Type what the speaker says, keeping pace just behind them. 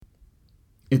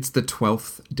It's the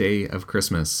 12th day of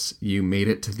Christmas. You made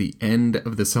it to the end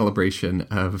of the celebration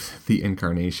of the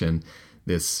Incarnation,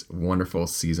 this wonderful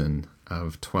season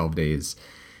of 12 days.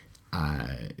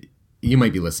 You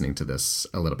might be listening to this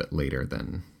a little bit later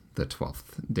than the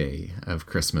 12th day of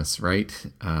Christmas, right?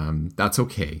 That's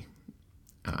okay.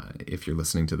 If you're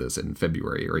listening to this in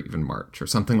February or even March or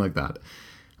something like that.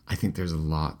 I think there's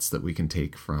lots that we can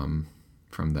take from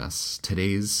this.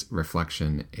 Today's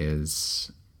reflection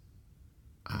is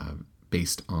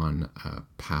based on a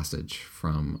passage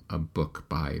from a book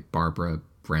by Barbara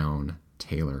Brown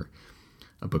Taylor,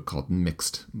 a book called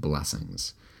Mixed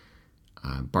Blessings.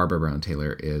 Barbara Brown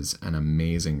Taylor is an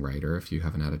amazing writer. If you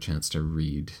haven't had a chance to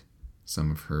read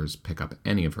some of hers, pick up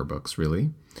any of her books,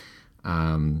 really.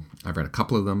 I've read a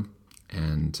couple of them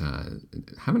and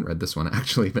haven't read this one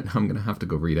actually, but I'm going to have to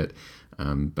go read it.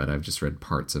 But I've just read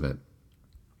parts of it.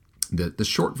 The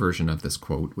short version of this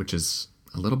quote, which is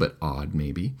a little bit odd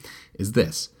maybe, is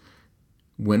this: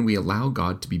 when we allow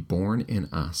God to be born in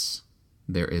us,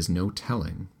 there is no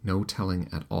telling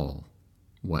at all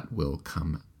what will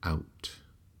come out.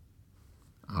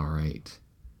 All right,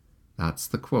 that's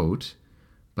the quote,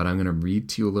 but I'm going to read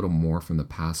to you a little more from the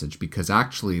passage, because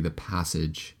actually the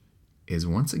passage is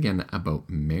once again about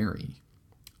Mary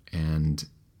and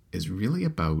is really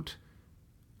about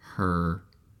her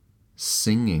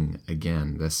singing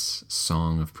again this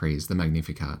song of praise, the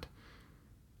Magnificat.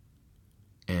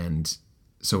 And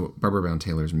so Barbara Brown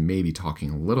Taylor's maybe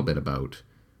talking a little bit about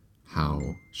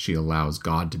how she allows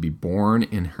God to be born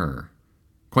in her.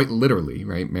 Quite literally,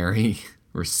 right? Mary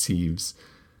receives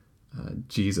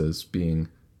Jesus being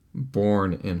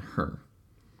born in her.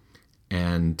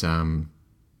 And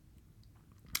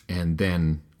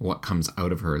then what comes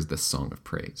out of her is this song of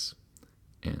praise.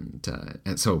 And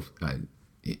so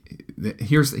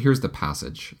here's the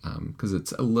passage, because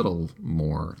it's a little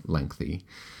more lengthy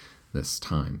this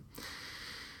time.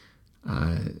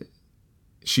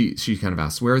 She kind of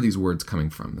asks, where are these words coming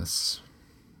from? This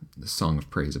song of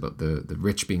praise about the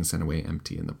rich being sent away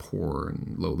empty, and the poor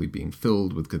and lowly being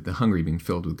filled with good, the hungry being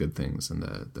filled with good things, and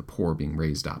the poor being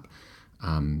raised up.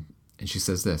 And she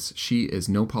says this: she is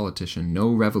no politician,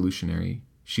 no revolutionary.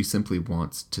 She simply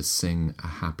wants to sing a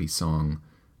happy song,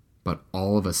 but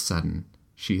all of a sudden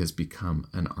she has become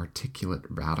an articulate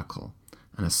radical,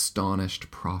 an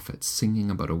astonished prophet, singing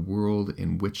about a world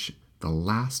in which the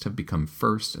last have become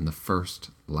first and the first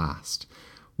last.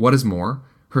 What is more,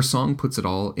 her song puts it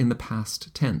all in the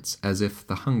past tense, as if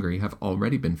the hungry have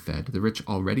already been fed, the rich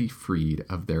already freed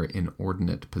of their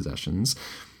inordinate possessions.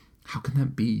 How can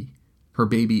that be? Her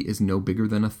baby is no bigger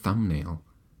than a thumbnail,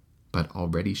 but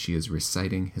already she is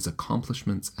reciting his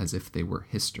accomplishments as if they were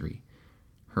history.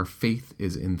 Her faith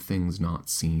is in things not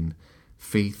seen,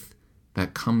 faith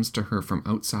that comes to her from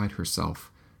outside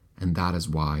herself, and that is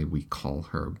why we call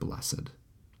her blessed.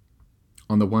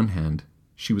 On the one hand,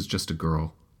 she was just a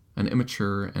girl, an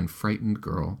immature and frightened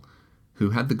girl, who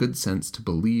had the good sense to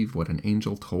believe what an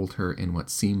angel told her in what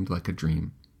seemed like a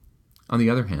dream. On the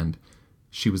other hand,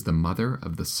 she was the mother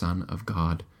of the Son of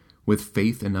God, with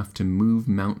faith enough to move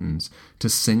mountains, to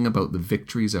sing about the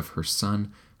victories of her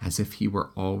Son as if he were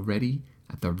already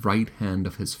at the right hand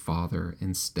of his Father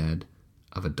instead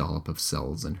of a dollop of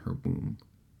cells in her womb.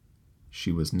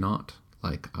 She was not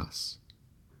like us.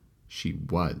 She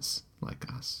was like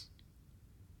us.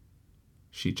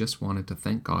 She just wanted to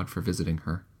thank God for visiting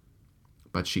her,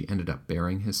 but she ended up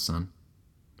bearing his Son.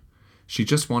 She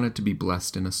just wanted to be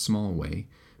blessed in a small way,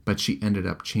 but she ended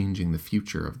up changing the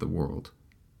future of the world.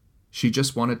 She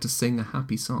just wanted to sing a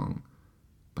happy song,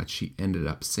 but she ended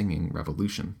up singing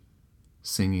revolution,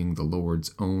 singing the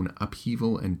Lord's own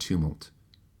upheaval and tumult.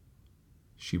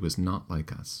 She was not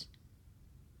like us.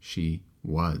 She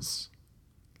was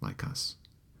like us.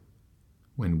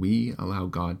 When we allow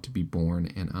God to be born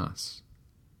in us,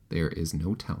 there is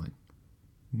no telling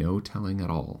at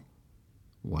all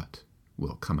what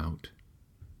will come out.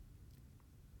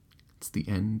 It's the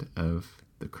end of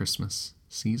the Christmas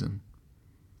season.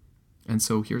 And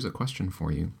so here's a question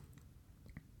for you.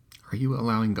 Are you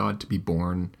allowing God to be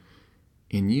born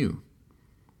in you?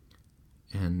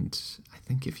 And I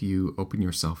think if you open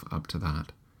yourself up to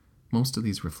that, most of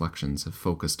these reflections have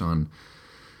focused on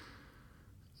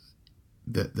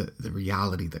the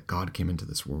reality that God came into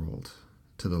this world,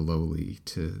 to the lowly,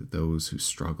 to those who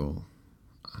struggle,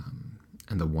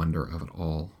 and the wonder of it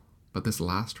all. But this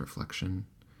last reflection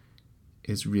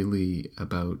is really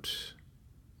about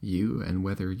you and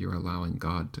whether you're allowing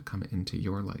God to come into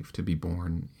your life, to be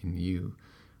born in you,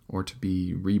 or to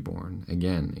be reborn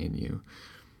again in you.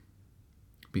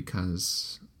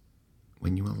 Because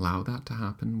when you allow that to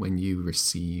happen, when you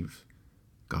receive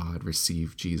God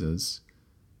receive Jesus,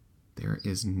 there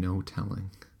is no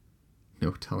telling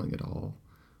at all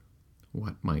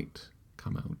what might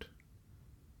come out,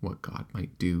 what God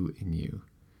might do in you,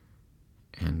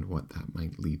 and what that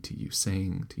might lead to you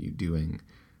saying, to you doing,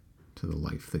 to the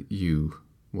life that you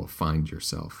will find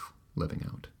yourself living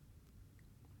out.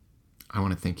 I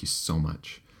want to thank you so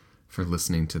much for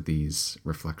listening to these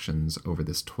reflections over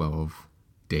this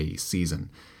 12-day season.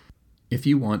 If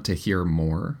you want to hear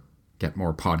more, get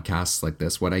more podcasts like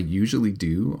this, what I usually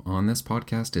do on this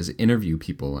podcast is interview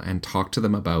people and talk to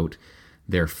them about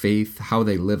their faith, how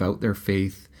they live out their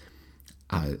faith,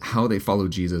 how they follow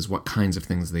Jesus, what kinds of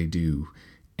things they do.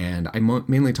 And I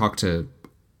mainly talk to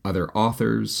other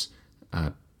authors,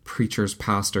 preachers,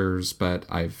 pastors, but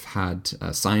I've had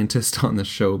a scientist on the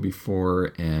show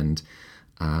before, and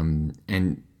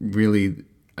really,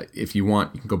 if you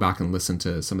want, you can go back and listen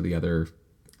to some of the other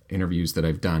interviews that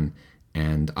I've done.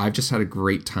 And I've just had a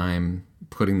great time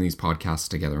putting these podcasts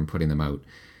together and putting them out.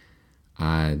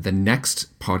 The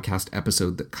next podcast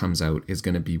episode that comes out is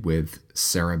going to be with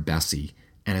Sarah Bessey.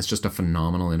 And it's just a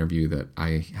phenomenal interview that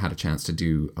I had a chance to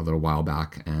do a little while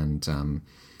back. And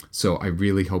so I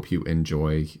really hope you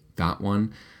enjoy that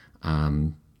one. I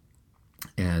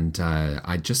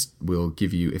just will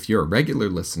give you, if you're a regular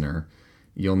listener,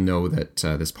 you'll know that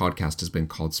this podcast has been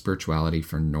called Spirituality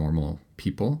for Normal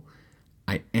People.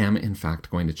 I am, in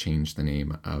fact, going to change the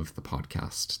name of the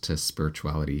podcast to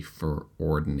Spirituality for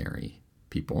Ordinary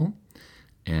People.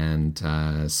 And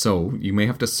so you may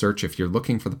have to search if you're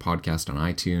looking for the podcast on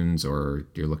iTunes or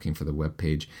you're looking for the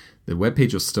webpage. The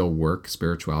webpage will still work,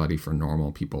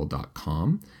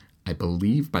 spiritualityfornormalpeople.com. I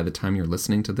believe by the time you're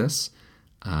listening to this,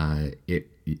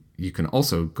 you can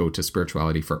also go to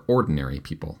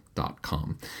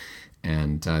spiritualityforordinarypeople.com.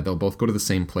 And they'll both go to the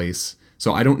same place.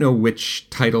 So I don't know which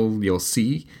title you'll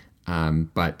see,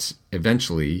 but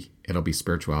eventually it'll be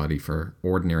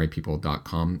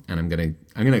spiritualityforordinarypeople.com. And I'm gonna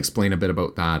explain a bit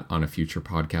about that on a future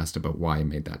podcast about why I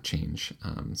made that change.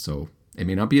 So it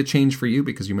may not be a change for you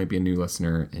because you might be a new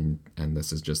listener and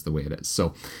this is just the way it is.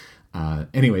 So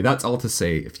anyway, that's all to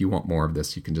say. If you want more of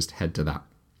this, you can just head to that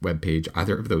webpage,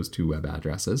 either of those two web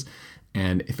addresses.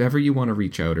 And if ever you want to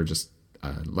reach out or just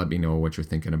let me know what you're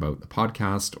thinking about the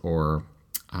podcast, or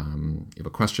you have a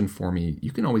question for me,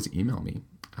 you can always email me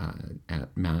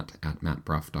at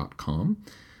matt@mattbruff.com,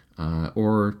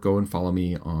 or go and follow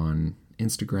me on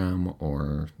Instagram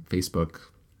or Facebook.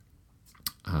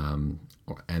 And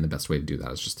the best way to do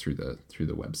that is just through the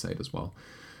website as well.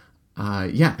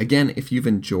 Again, if you've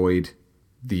enjoyed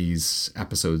these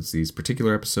episodes, these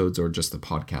particular episodes, or just the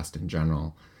podcast in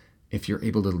general, if you're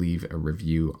able to leave a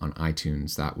review on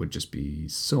iTunes, that would just be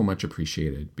so much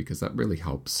appreciated, because that really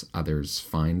helps others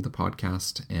find the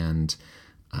podcast, and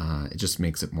it just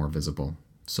makes it more visible.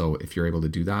 So if you're able to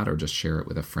do that, or just share it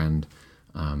with a friend,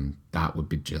 that would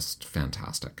be just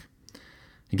fantastic.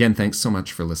 Again, thanks so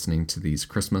much for listening to these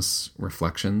Christmas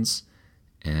reflections.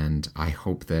 And I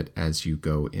hope that as you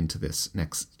go into this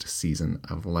next season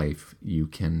of life, you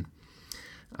can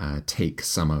take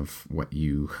some of what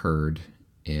you heard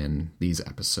in these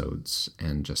episodes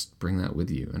and just bring that with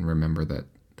you, and remember that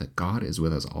God is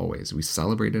with us always. We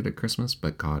celebrate it at Christmas,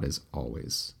 but God is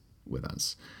always with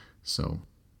us. So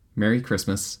Merry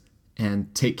Christmas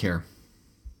and take care.